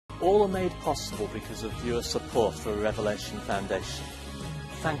all are made possible because of your support for Revelation Foundation.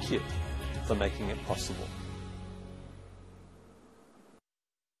 Thank you for making it possible.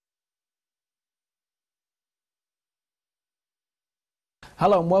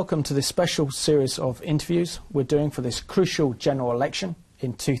 Hello and welcome to this special series of interviews we're doing for this crucial general election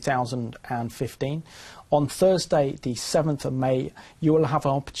in 2015. On Thursday, the 7th of May, you will have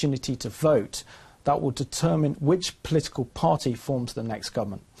an opportunity to vote that will determine which political party forms the next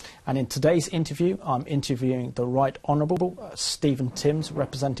government. And in today's interview, I'm interviewing the Right Honourable Stephen Timms,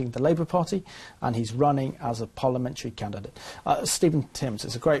 representing the Labour Party, and he's running as a parliamentary candidate. Stephen Timms,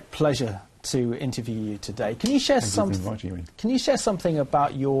 it's a great pleasure to interview you today. Can you share something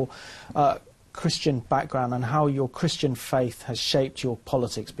about your Christian background and how your Christian faith has shaped your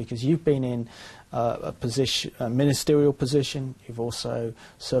politics? Because you've been in a ministerial position, you've also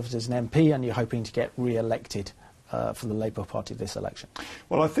served as an MP, and you're hoping to get re-elected for the Labour Party this election.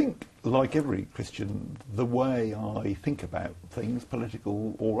 Well, I think, like every Christian, the way I think about things,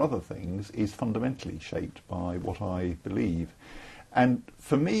 political or other things, is fundamentally shaped by what I believe. And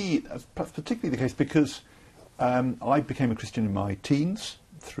for me, that's particularly the case because I became a Christian in my teens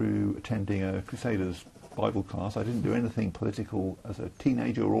through attending a Crusaders Bible class. I didn't do anything political as a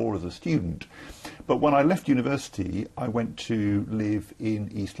teenager or as a student. But when I left university, I went to live in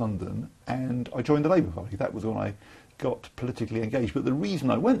East London and I joined the Labour Party. That was when I got politically engaged. But the reason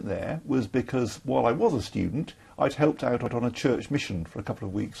I went there was because while I was a student, I'd helped out on a church mission for a couple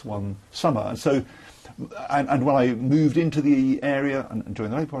of weeks one summer. And so, and when I moved into the area and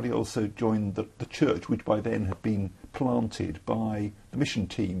joined the Labour Party, I also joined the church, which by then had been planted by the mission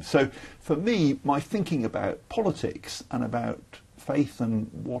team. So for me, my thinking about politics and about faith and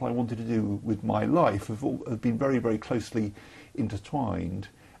what I wanted to do with my life have been very, very closely intertwined.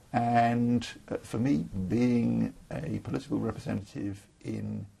 And for me, being a political representative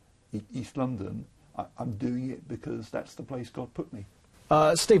in East London, I'm doing it because that's the place God put me.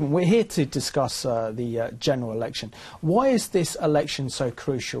 Stephen, we're here to discuss the general election. Why is this election so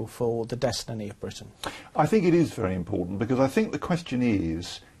crucial for the destiny of Britain? I think it is very important because I think the question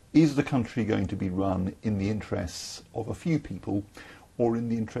is the country going to be run in the interests of a few people or in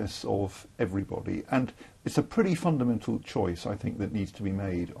the interests of everybody? And it's a pretty fundamental choice, I think, that needs to be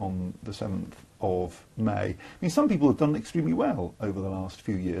made on the 7th of May. I mean, some people have done extremely well over the last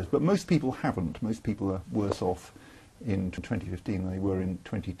few years, but most people haven't. Most people are worse off in 2015 than they were in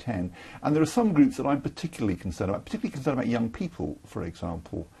 2010. And there are some groups that I'm particularly concerned about young people, for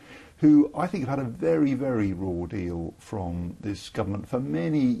example, who I think have had a very, very raw deal from this government. For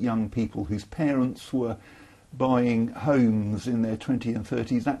many young people whose parents were buying homes in their 20s and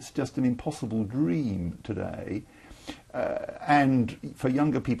 30s, that's just an impossible dream today. And for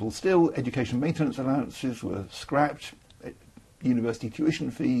younger people still, education maintenance allowances were scrapped, university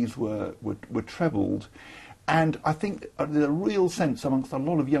tuition fees were trebled. And I think there's a real sense amongst a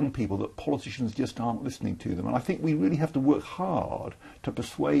lot of young people that politicians just aren't listening to them. And I think we really have to work hard to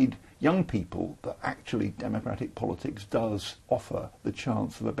persuade young people that actually democratic politics does offer the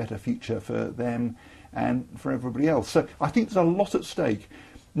chance of a better future for them and for everybody else. So I think there's a lot at stake,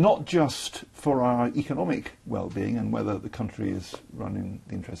 not just for our economic well-being and whether the country is run in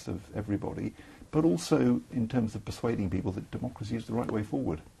the interests of everybody, but also in terms of persuading people that democracy is the right way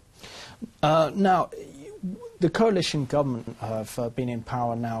forward. Now, the coalition government have been in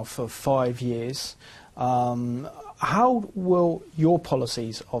power now for 5 years. How will your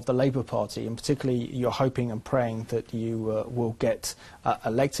policies of the Labour Party, and particularly you're hoping and praying that you will get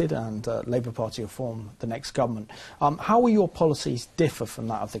elected and Labour Party will form the next government, how will your policies differ from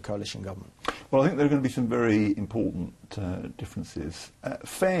that of the coalition government? Well, I think there are going to be some very important differences.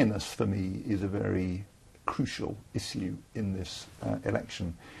 Fairness, for me, is a very crucial issue in this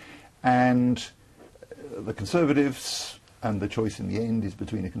election. And the Conservatives, and the choice in the end is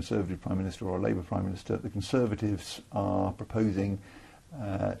between a Conservative Prime Minister or a Labour Prime Minister. The Conservatives are proposing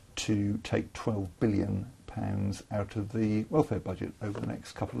to take £12 billion out of the welfare budget over the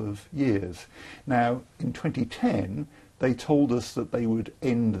next couple of years. Now, in 2010, they told us that they would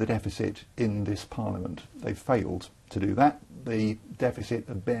end the deficit in this Parliament. They failed to do that. The deficit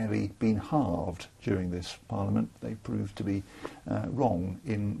had barely been halved during this Parliament. They proved to be wrong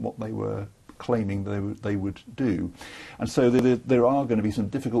in what they were claiming they would do. And so there are going to be some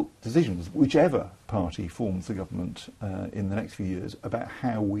difficult decisions, whichever party forms the government in the next few years, about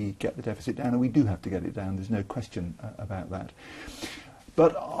how we get the deficit down, and we do have to get it down, there's no question about that.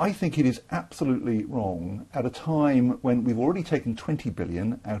 But I think it is absolutely wrong at a time when we've already taken 20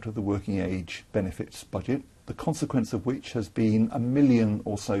 billion out of the working age benefits budget, the consequence of which has been 1 million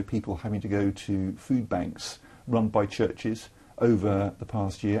or so people having to go to food banks run by churches over the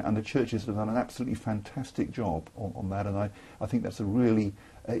past year, and the churches have done an absolutely fantastic job on that, and I think that's a really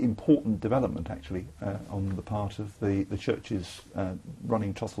important development, actually, on the part of the churches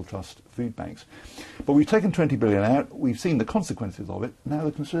running Trussell Trust food banks. But we've taken 20 billion out, we've seen the consequences of it. Now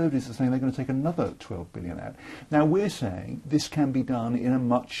the Conservatives are saying they're going to take another 12 billion out. Now we're saying this can be done in a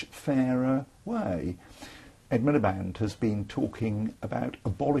much fairer way. Ed Milliband has been talking about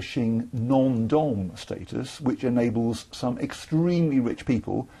abolishing non-dom status, which enables some extremely rich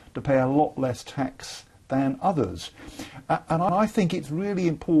people to pay a lot less tax than others. And I think it's really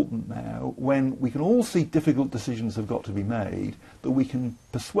important now, when we can all see difficult decisions have got to be made, that we can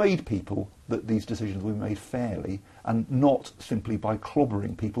persuade people that these decisions will be made fairly, and not simply by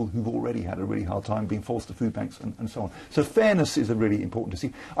clobbering people who've already had a really hard time being forced to food banks and so on. So fairness is a really important to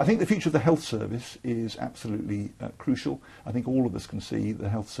see. I think the future of the health service is absolutely crucial. I think all of us can see the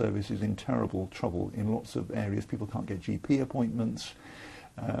health service is in terrible trouble in lots of areas. People can't get GP appointments.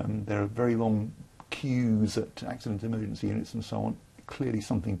 There are very long queues at accident emergency units and so on. Clearly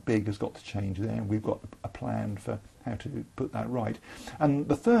something big has got to change there, and we've got a plan for how to put that right. And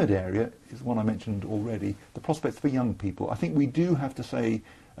the third area is one I mentioned already, the prospects for young people. I think we do have to say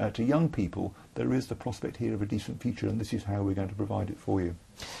to young people, there is the prospect here of a decent future, and this is how we're going to provide it for you.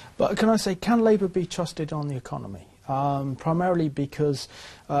 But can I say, can Labour be trusted on the economy? Primarily because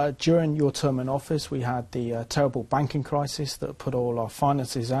during your term in office we had the terrible banking crisis that put all our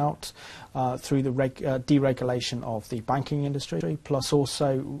finances out through the deregulation of the banking industry, plus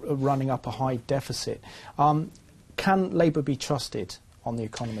also running up a high deficit. Can Labour be trusted on the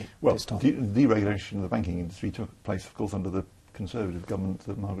economy this time? Well, deregulation of the banking industry took place, of course, under the Conservative government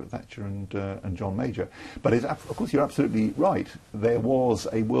of Margaret Thatcher and John Major. But of course you're absolutely right. There was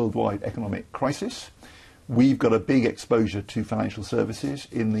a worldwide economic crisis. We've got a big exposure to financial services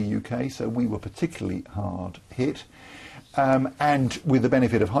in the UK, so we were particularly hard hit. And with the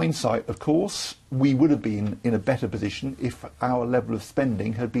benefit of hindsight, of course, we would have been in a better position if our level of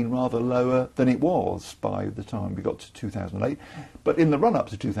spending had been rather lower than it was by the time we got to 2008. But in the run-up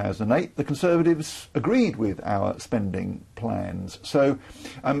to 2008, the Conservatives agreed with our spending plans. So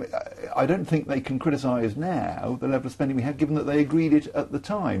I don't think they can criticise now the level of spending we had, given that they agreed it at the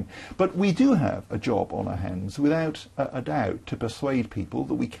time. But we do have a job on our hands, without a doubt, to persuade people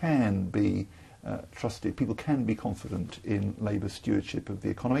that we can be trusted. People can be confident in Labour's stewardship of the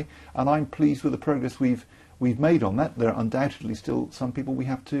economy, and I'm pleased with the progress we've made on that. There are undoubtedly still some people we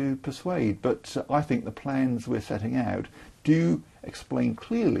have to persuade, but I think the plans we're setting out do explain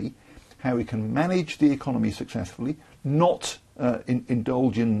clearly how we can manage the economy successfully, not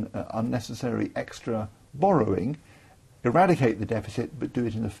indulge in unnecessary extra borrowing, eradicate the deficit, but do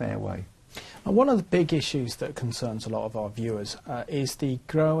it in a fair way. And one of the big issues that concerns a lot of our viewers is the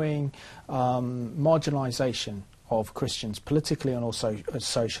growing marginalisation of Christians, politically and also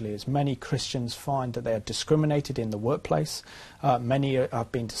socially, as many Christians find that they are discriminated in the workplace. Many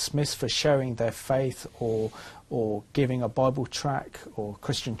have been dismissed for sharing their faith or giving a Bible tract or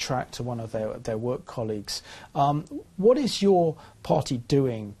Christian tract to one of their work colleagues. What is your party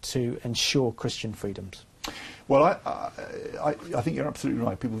doing to ensure Christian freedoms? Well, I think you're absolutely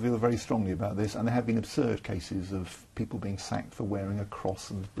right. People feel very strongly about this, and there have been absurd cases of people being sacked for wearing a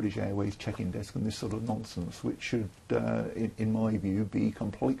cross on the British Airways check-in desk and this sort of nonsense, which should, in my view, be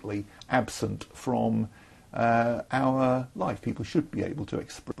completely absent from our life. People should be able to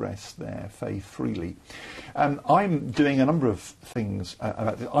express their faith freely. I'm doing a number of things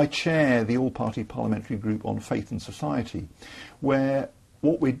about this. I chair the all-party parliamentary group on faith and society, where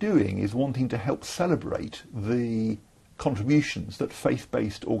what we're doing is wanting to help celebrate the contributions that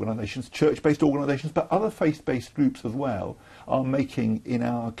faith-based organisations, church-based organisations, but other faith-based groups as well, are making in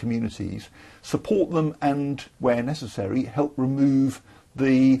our communities, support them and, where necessary, help remove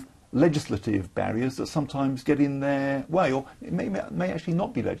the legislative barriers that sometimes get in their way, or it may actually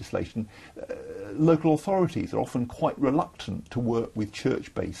not be legislation. Local authorities are often quite reluctant to work with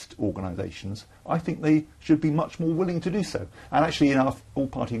church-based organisations. I think they should be much more willing to do so. And actually in our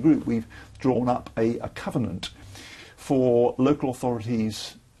all-party group we've drawn up a covenant for local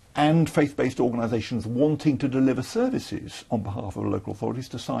authorities and faith-based organisations wanting to deliver services on behalf of local authorities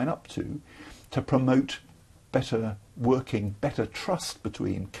to sign up to promote better working, better trust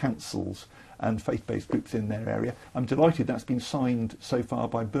between councils and faith-based groups in their area. I'm delighted that's been signed so far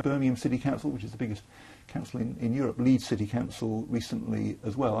by Birmingham City Council, which is the biggest council in Europe, Leeds City Council recently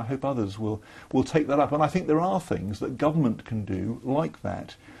as well. I hope others will take that up. And I think there are things that government can do like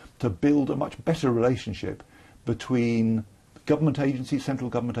that to build a much better relationship between government agencies,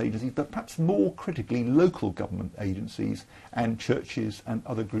 central government agencies, but perhaps more critically local government agencies and churches and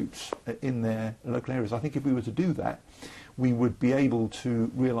other groups in their local areas. I think if we were to do that, we would be able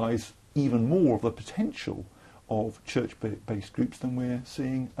to realise even more of the potential of church-based groups than we're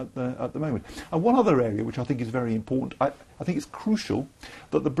seeing at the moment. And one other area which I think is very important, I think it's crucial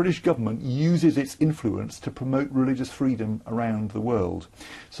that the British government uses its influence to promote religious freedom around the world.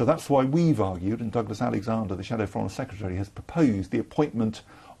 So that's why we've argued, and Douglas Alexander, the Shadow Foreign Secretary, has proposed the appointment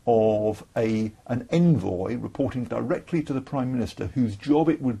of an envoy reporting directly to the Prime Minister, whose job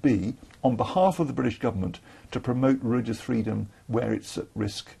it would be, on behalf of the British government, to promote religious freedom where it's at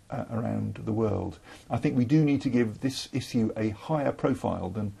risk around the world. I think we do need to give this issue a higher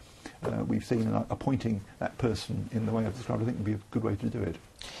profile than we've seen, and appointing that person in the way I've described I think would be a good way to do it.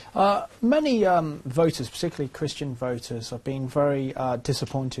 Many voters, particularly Christian voters, have been very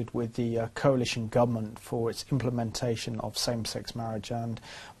disappointed with the coalition government for its implementation of same-sex marriage, and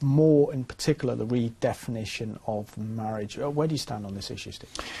more in particular the redefinition of marriage. Where do you stand on this issue, Steve?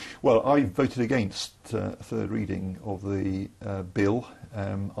 Well, I voted against a third reading of the bill.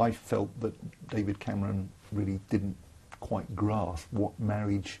 I felt that David Cameron really didn't quite grasp what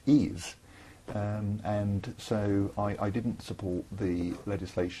marriage is. And so I didn't support the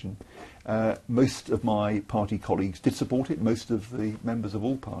legislation. Most of my party colleagues did support it. Most of the members of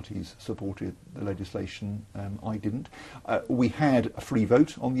all parties supported the legislation. I didn't. We had a free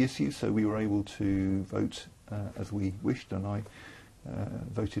vote on the issue, so we were able to vote as we wished, and I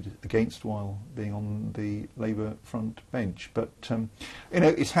voted against while being on the Labour front bench. But,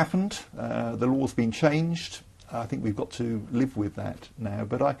 it's happened. The law's been changed. I think we've got to live with that now.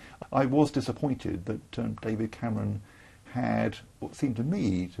 But I was disappointed that David Cameron had what seemed to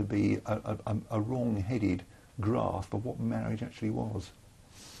me to be a wrong-headed grasp of what marriage actually was.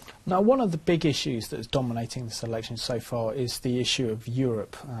 Now, one of the big issues that is dominating this election so far is the issue of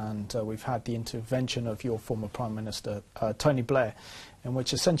Europe, and we've had the intervention of your former Prime Minister, Tony Blair, in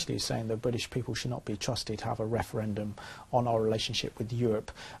which essentially is saying that British people should not be trusted to have a referendum on our relationship with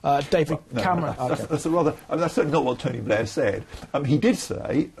Europe. David Cameron... That's certainly not what Tony Blair said. He did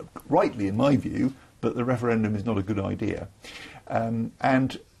say, rightly in my view, that the referendum is not a good idea. The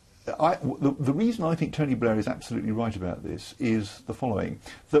reason I think Tony Blair is absolutely right about this is the following,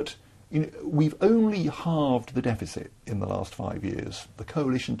 that we've only halved the deficit in the last 5 years. The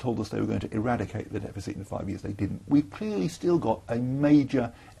coalition told us they were going to eradicate the deficit in 5 years. They didn't. We've clearly still got a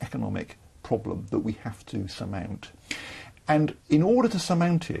major economic problem that we have to surmount. And in order to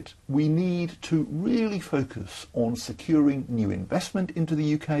surmount it, we need to really focus on securing new investment into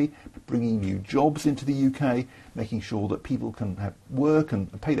the UK, bringing new jobs into the UK, making sure that people can have work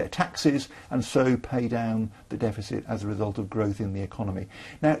and pay their taxes, and so pay down the deficit as a result of growth in the economy.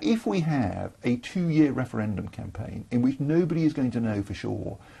 Now, if we have a 2-year referendum campaign in which nobody is going to know for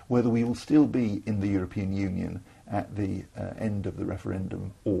sure whether we will still be in the European Union at the end of the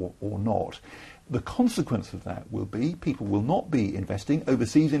referendum or not, the consequence of that will be people will not be investing.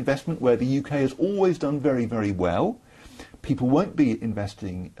 Overseas investment, where the UK has always done very, very well, people won't be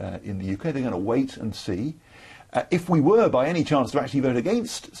investing in the UK. They're going to wait and see. If we were by any chance to actually vote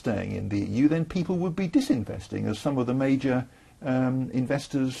against staying in the EU, then people would be disinvesting, as some of the major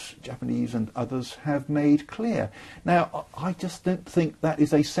investors, Japanese and others, have made clear. Now, I just don't think that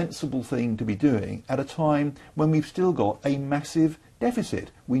is a sensible thing to be doing at a time when we've still got a massive deficit.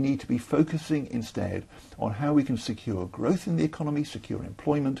 We need to be focusing instead on how we can secure growth in the economy, secure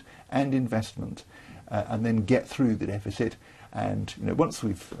employment and investment, and then get through the deficit. And once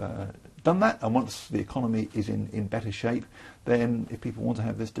we've done that, and once the economy is in better shape, then if people want to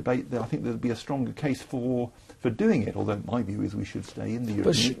have this debate, I think there'll be a stronger case for doing it. Although my view is we should stay in the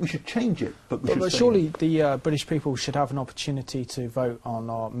European Union. We should change it, but surely the British people should have an opportunity to vote on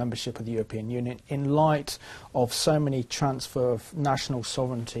our membership of the European Union in light of so many transfer of national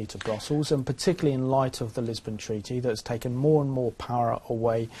sovereignty to Brussels, and particularly in light of the Lisbon Treaty that's taken more and more power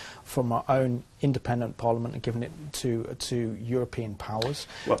away from our own independent parliament and given it to European powers.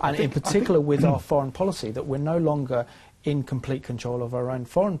 Well, and in particular with our foreign policy, that we're no longer in complete control of our own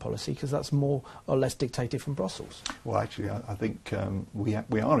foreign policy, because that's more or less dictated from Brussels. Well, actually, I think we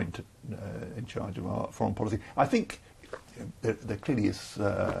are in charge of our foreign policy. I think there clearly is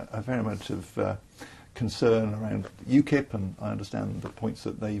a fair amount of concern around UKIP, and I understand the points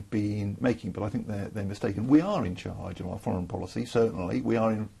that they've been making, but I think they're mistaken. We are in charge of our foreign policy, certainly. We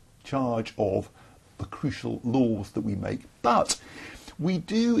are in charge of the crucial laws that we make, but we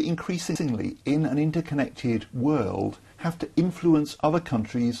do increasingly, in an interconnected world, have to influence other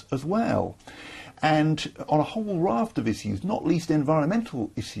countries as well. And on a whole raft of issues, not least environmental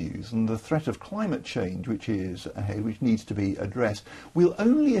issues and the threat of climate change which is ahead, which needs to be addressed, we'll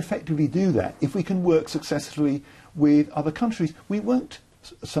only effectively do that if we can work successfully with other countries. We won't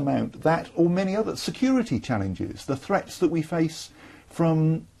surmount that or many other security challenges, the threats that we face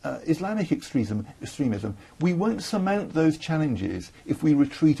from Islamic extremism. We won't surmount those challenges if we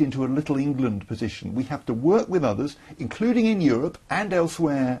retreat into a little England position. We have to work with others, including in Europe and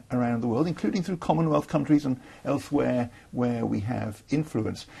elsewhere around the world, including through Commonwealth countries and elsewhere where we have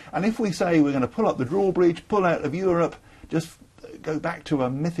influence. And if we say we're going to pull up the drawbridge, pull out of Europe, just go back to a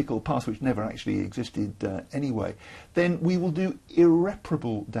mythical past which never actually existed anyway, then we will do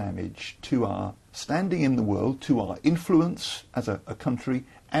irreparable damage to our standing in the world, to our influence as a country,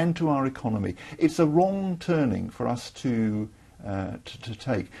 and to our economy. It's a wrong turning for us to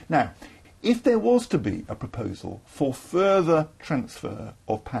take. Now, if there was to be a proposal for further transfer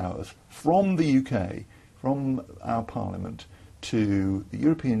of powers from the UK, from our Parliament, to the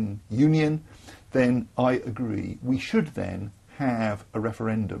European Union, then I agree. We should then have a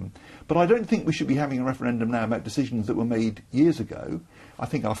referendum. But I don't think we should be having a referendum now about decisions that were made years ago. I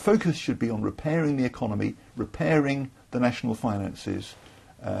think our focus should be on repairing the economy, repairing the national finances,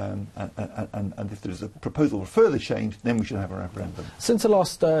 and if there's a proposal for further change, then we should have a referendum. Since the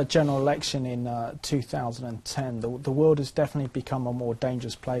last general election in 2010, the world has definitely become a more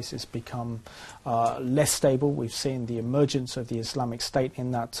dangerous place. It's become less stable. We've seen the emergence of the Islamic State in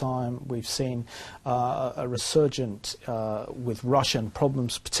that time. We've seen a resurgence with Russian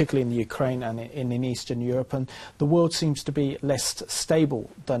problems, particularly in the Ukraine and in Eastern Europe. And the world seems to be less stable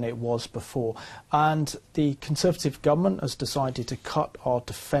than it was before. And the Conservative government has decided to cut our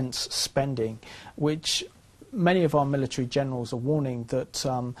defence spending, which many of our military generals are warning that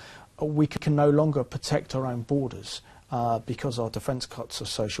we can no longer protect our own borders because our defence cuts are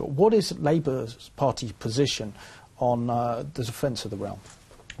so short. What is Labour's party position on the defence of the realm?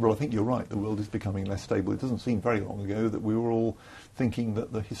 Well, I think you're right. The world is becoming less stable. It doesn't seem very long ago that we were all thinking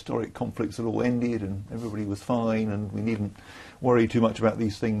that the historic conflicts had all ended and everybody was fine and we needn't worry too much about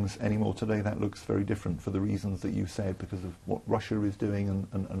these things anymore. Today that looks very different for the reasons that you said, because of what Russia is doing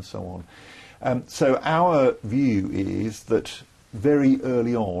and so on. So our view is that very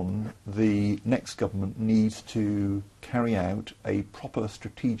early on the next government needs to carry out a proper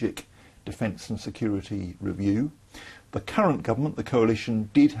strategic defence and security review. The current government, the coalition,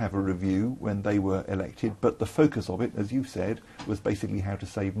 did have a review when they were elected, but the focus of it, as you said, was basically how to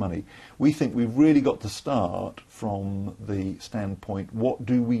save money. We think we've really got to start from the standpoint, what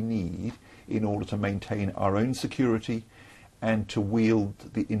do we need in order to maintain our own security and to wield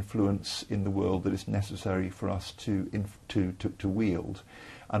the influence in the world that is necessary for us to wield.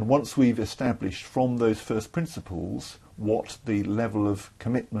 And once we've established from those first principles what the level of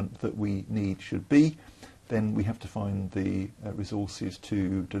commitment that we need should be, then we have to find the resources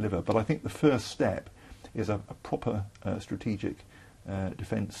to deliver. But I think the first step is a proper strategic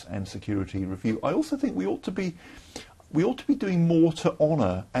defence and security review. I also think we ought to be doing more to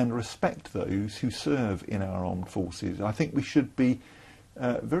honour and respect those who serve in our armed forces. I think we should be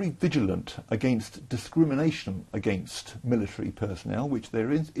very vigilant against discrimination against military personnel, which there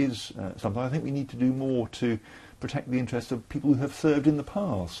is sometimes. I think we need to do more to protect the interests of people who have served in the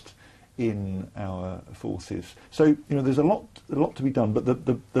past in our forces. So, you know, there's a lot to be done, but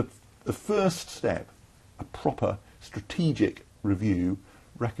the first step, a proper strategic review,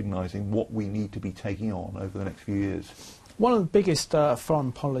 recognising what we need to be taking on over the next few years. One of the biggest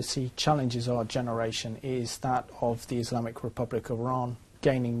foreign policy challenges of our generation is that of the Islamic Republic of Iran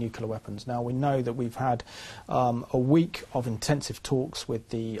gaining nuclear weapons. Now, we know that we've had a week of intensive talks with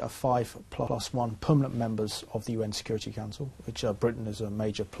the 5+1 permanent members of the UN Security Council, which Britain is a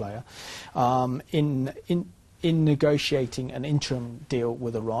major player, in negotiating an interim deal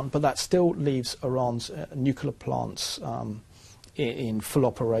with Iran, but that still leaves Iran's nuclear plants in full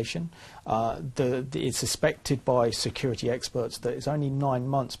operation. It's suspected by security experts that it's only 9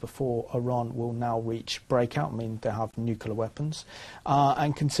 months before Iran will now reach breakout, I mean they have nuclear weapons.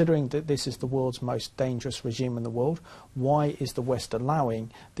 And considering that this is the world's most dangerous regime in the world, why is the West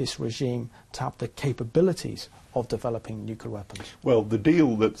allowing this regime to have the capabilities of developing nuclear weapons? Well, the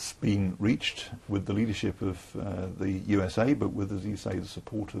deal that's been reached with the leadership of the USA, but with, as you say, the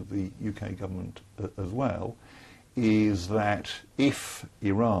support of the UK government as well, is that if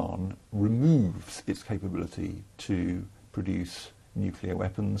Iran removes its capability to produce nuclear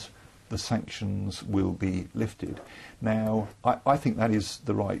weapons, the sanctions will be lifted. Now, I think that is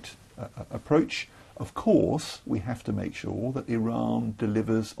the right approach. Of course, we have to make sure that Iran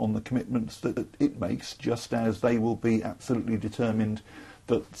delivers on the commitments that it makes, just as they will be absolutely determined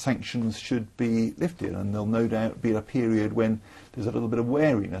that sanctions should be lifted, and there'll no doubt be a period when there's a little bit of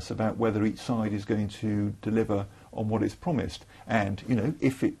wariness about whether each side is going to deliver on what it's promised. And,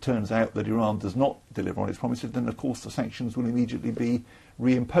 if it turns out that Iran does not deliver on its promises, then of course the sanctions will immediately be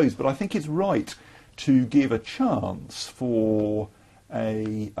reimposed. But I think it's right to give a chance for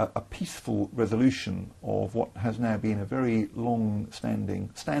a peaceful resolution of what has now been a very long-standing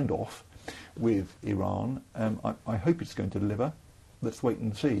standoff with Iran. I hope it's going to deliver. Let's wait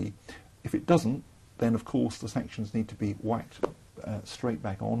and see. If it doesn't, then of course the sanctions need to be whacked straight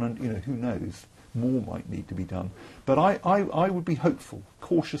back on, and who knows, more might need to be done. But I would be hopeful,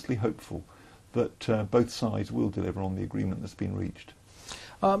 cautiously hopeful, that both sides will deliver on the agreement that's been reached.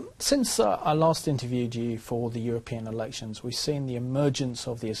 Since I last interviewed you for the European elections, we've seen the emergence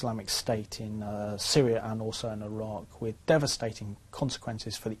of the Islamic State in Syria and also in Iraq, with devastating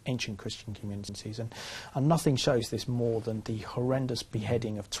consequences for the ancient Christian communities. And nothing shows this more than the horrendous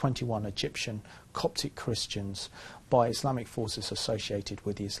beheading of 21 Egyptian Coptic Christians by Islamic forces associated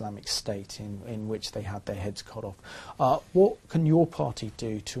with the Islamic State, in which they had their heads cut off. What can your party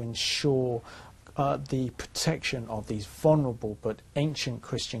do to ensure the protection of these vulnerable but ancient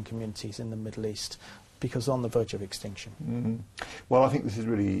Christian communities in the Middle East, because on the verge of extinction? Well, I think this is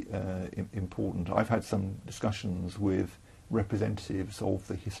really important. I've had some discussions with representatives of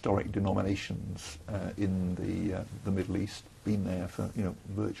the historic denominations in the Middle East, been there for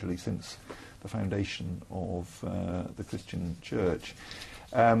virtually since the foundation of the Christian Church,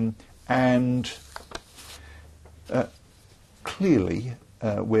 and clearly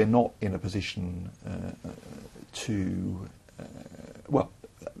we're not in a position to,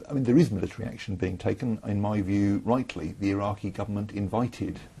 there is military action being taken. In my view, rightly, the Iraqi government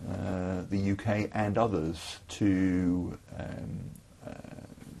invited the UK and others to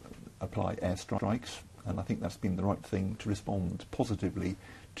apply airstrikes, and I think that's been the right thing, to respond positively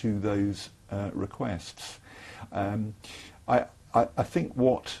to those requests. I think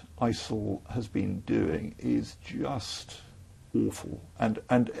what ISIL has been doing is just awful, and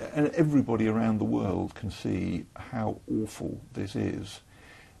everybody around the world can see how awful this is.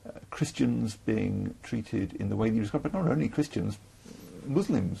 Christians being treated in the way that you described, but not only Christians,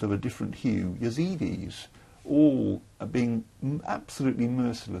 Muslims of a different hue, Yazidis, all are being absolutely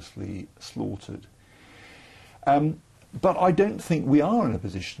mercilessly slaughtered. But I don't think we are in a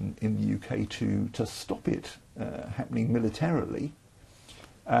position in the UK to stop it happening militarily.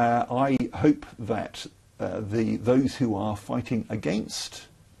 I hope that those who are fighting against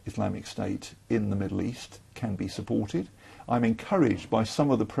Islamic State in the Middle East can be supported. I'm encouraged by some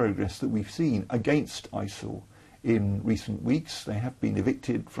of the progress that we've seen against ISIL in recent weeks. They have been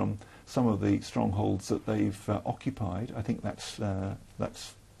evicted from some of the strongholds that they've occupied. I think that's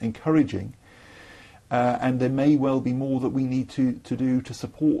encouraging. And there may well be more that we need to do to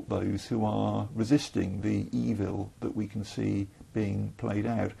support those who are resisting the evil that we can see being played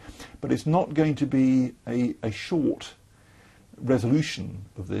out. But it's not going to be a short resolution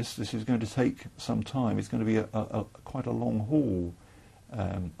of this. This is going to take some time. It's going to be quite a long haul,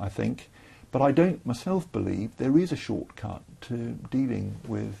 I think. But I don't myself believe there is a shortcut to dealing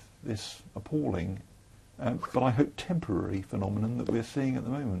with this appalling, but I hope temporary phenomenon that we're seeing at the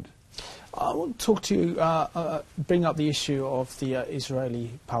moment. I want to talk to you, bring up the issue of the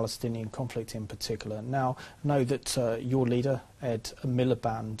Israeli-Palestinian conflict in particular. Now, know that your leader, Ed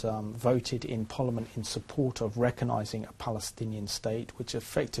Milliband, voted in Parliament in support of recognising a Palestinian state, which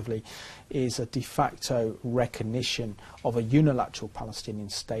effectively is a de facto recognition of a unilateral Palestinian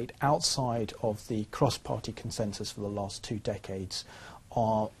state outside of the cross-party consensus for the last 2 decades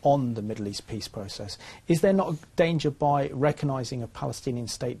on the Middle East peace process. Is there not a danger by recognising a Palestinian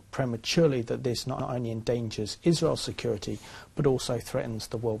state prematurely that this not only endangers Israel's security but also threatens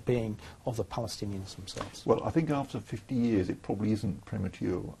the well-being of the Palestinians themselves? Well, I think after 50 years it probably isn't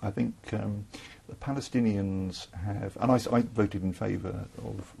premature. I think the Palestinians have, and I voted in favour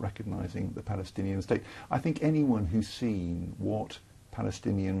of recognising the Palestinian state. I think anyone who's seen what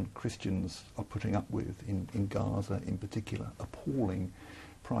Palestinian Christians are putting up with in Gaza in particular, appalling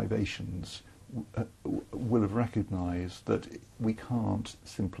privations, will have recognised that we can't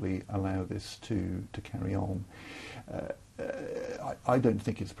simply allow this to carry on. I don't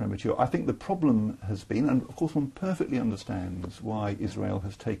think it's premature. I think the problem has been, and of course one perfectly understands why Israel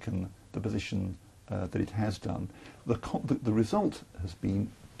has taken the position that it has done. The result has been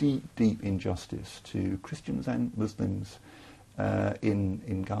deep injustice to Christians and Muslims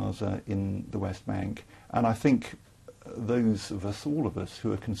in Gaza, in the West Bank, and I think those of us, all of us,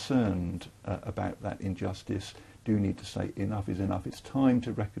 who are concerned about that injustice do need to say enough is enough. It's time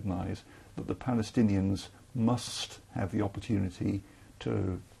to recognise that the Palestinians must have the opportunity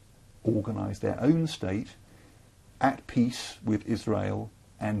to organise their own state at peace with Israel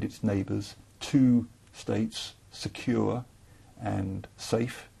and its neighbours, 2 states, secure and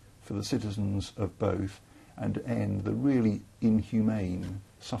safe for the citizens of both. and end the really inhumane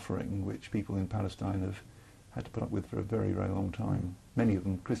suffering which people in Palestine have had to put up with for a very, very long time. Many of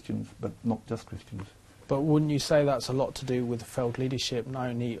them Christians, but not just Christians. But wouldn't you say that's a lot to do with the failed leadership, not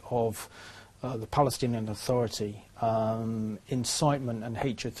only of the Palestinian Authority, incitement and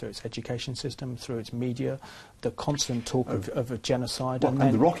hatred through its education system, through its media, the constant talk of a genocide, well,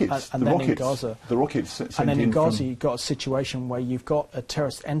 and the rockets, and then in Gaza, the rockets, and then in Gaza, you've got a situation where you've got a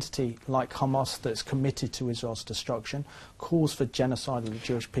terrorist entity like Hamas that's committed to Israel's destruction, calls for genocide of the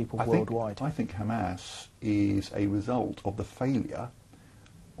Jewish people worldwide. I think Hamas is a result of the failure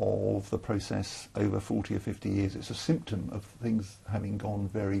of the process over 40 or 50 years. It's a symptom of things having gone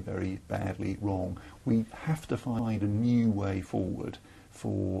very, very badly wrong. We have to find a new way forward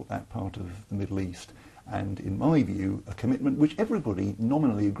for that part of the Middle East, and in my view, a commitment which everybody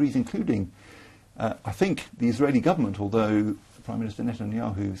nominally agrees, including, I think, the Israeli government, although Prime Minister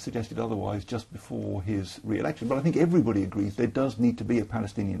Netanyahu suggested otherwise just before his re-election. But I think everybody agrees there does need to be a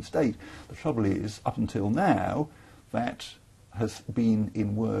Palestinian state. The trouble is, up until now, that has been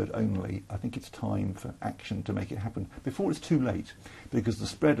in word only. I think it's time for action to make it happen before it's too late, because the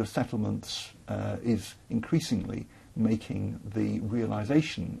spread of settlements is increasingly making the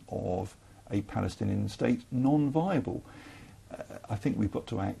realisation of a Palestinian state non-viable. I think we've got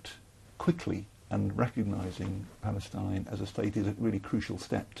to act quickly, and recognising Palestine as a state is a really crucial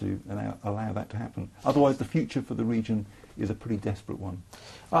step to allow that to happen. Otherwise, the future for the region is a pretty desperate one.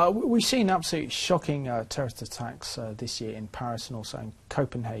 We've seen absolutely shocking terrorist attacks this year in Paris and also in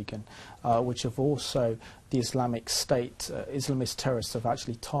Copenhagen, which have also, the Islamic State, Islamist terrorists have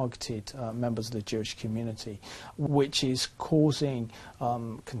actually targeted members of the Jewish community, which is causing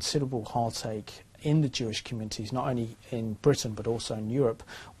considerable heartache in the Jewish communities, not only in Britain but also in Europe,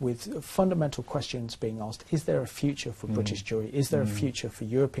 with fundamental questions being asked: is there a future for British Jewry? Is there a future for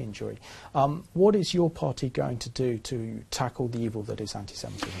European Jewry? What is your party going to do to tackle the evil that is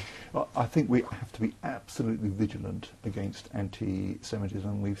anti-Semitism? Well, I think we have to be absolutely vigilant against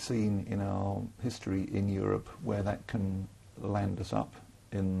anti-Semitism. We've seen in our history in Europe where that can land us up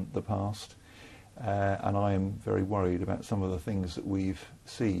in the past, and I am very worried about some of the things that we've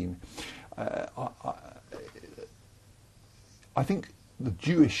seen. I think the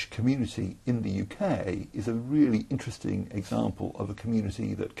Jewish community in the UK is a really interesting example of a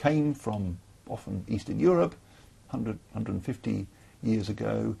community that came from often Eastern Europe 150 years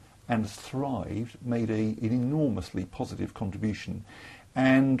ago and thrived, made an enormously positive contribution,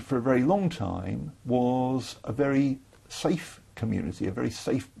 and for a very long time was a very safe community,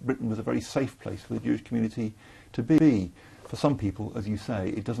 Britain was a very safe place for the Jewish community to be. For some people, as you say,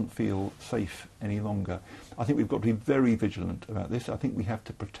 it doesn't feel safe any longer. I think we've got to be very vigilant about this. I think we have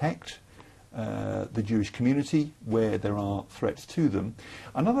to protect the Jewish community where there are threats to them.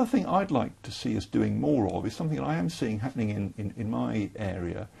 Another thing I'd like to see us doing more of is something that I am seeing happening in my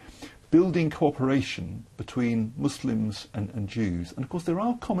area, building cooperation between Muslims and Jews. And of course there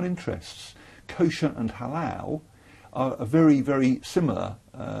are common interests. Kosher and halal are very, very similar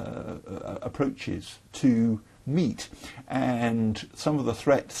approaches to meat, and some of the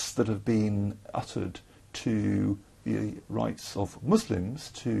threats that have been uttered to the rights of Muslims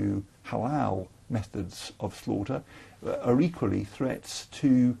to halal methods of slaughter are equally threats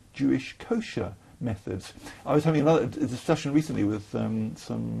to Jewish kosher methods. I was having another discussion recently with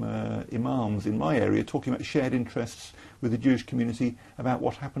some imams in my area talking about shared interests with the Jewish community about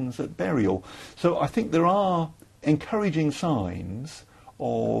what happens at burial. So I think there are encouraging signs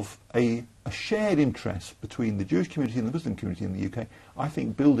of a shared interest between the Jewish community and the Muslim community in the UK. I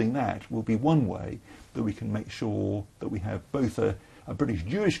think building that will be one way that we can make sure that we have both a British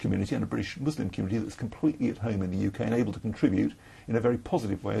Jewish community and a British Muslim community that's completely at home in the UK and able to contribute in a very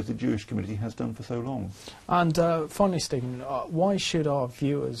positive way as the Jewish community has done for so long. And finally, Stephen, why should our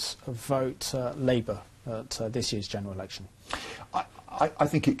viewers vote Labour at this year's general election? I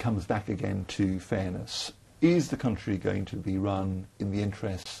think it comes back again to fairness. Is the country going to be run in the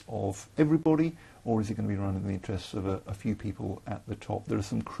interests of everybody, or is it going to be run in the interests of a few people at the top? There are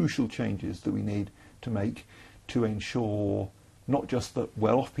some crucial changes that we need to make to ensure not just that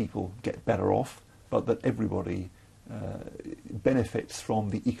well-off people get better off, but that everybody benefits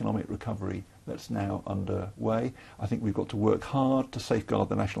from the economic recovery that's now underway. I think we've got to work hard to safeguard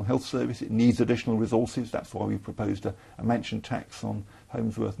the National Health Service. It needs additional resources. That's why we've proposed a mansion tax on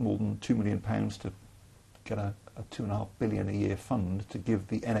homes worth more than £2 million to get a £2.5 billion a year fund to give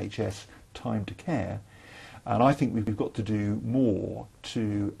the NHS time to care. And I think we've got to do more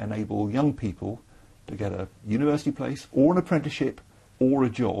to enable young people to get a university place or an apprenticeship or a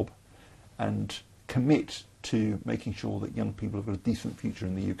job, and commit to making sure that young people have got a decent future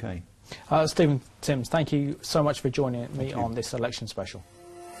in the UK. Stephen Timms, thank you so much for joining me Thank you. on this election special.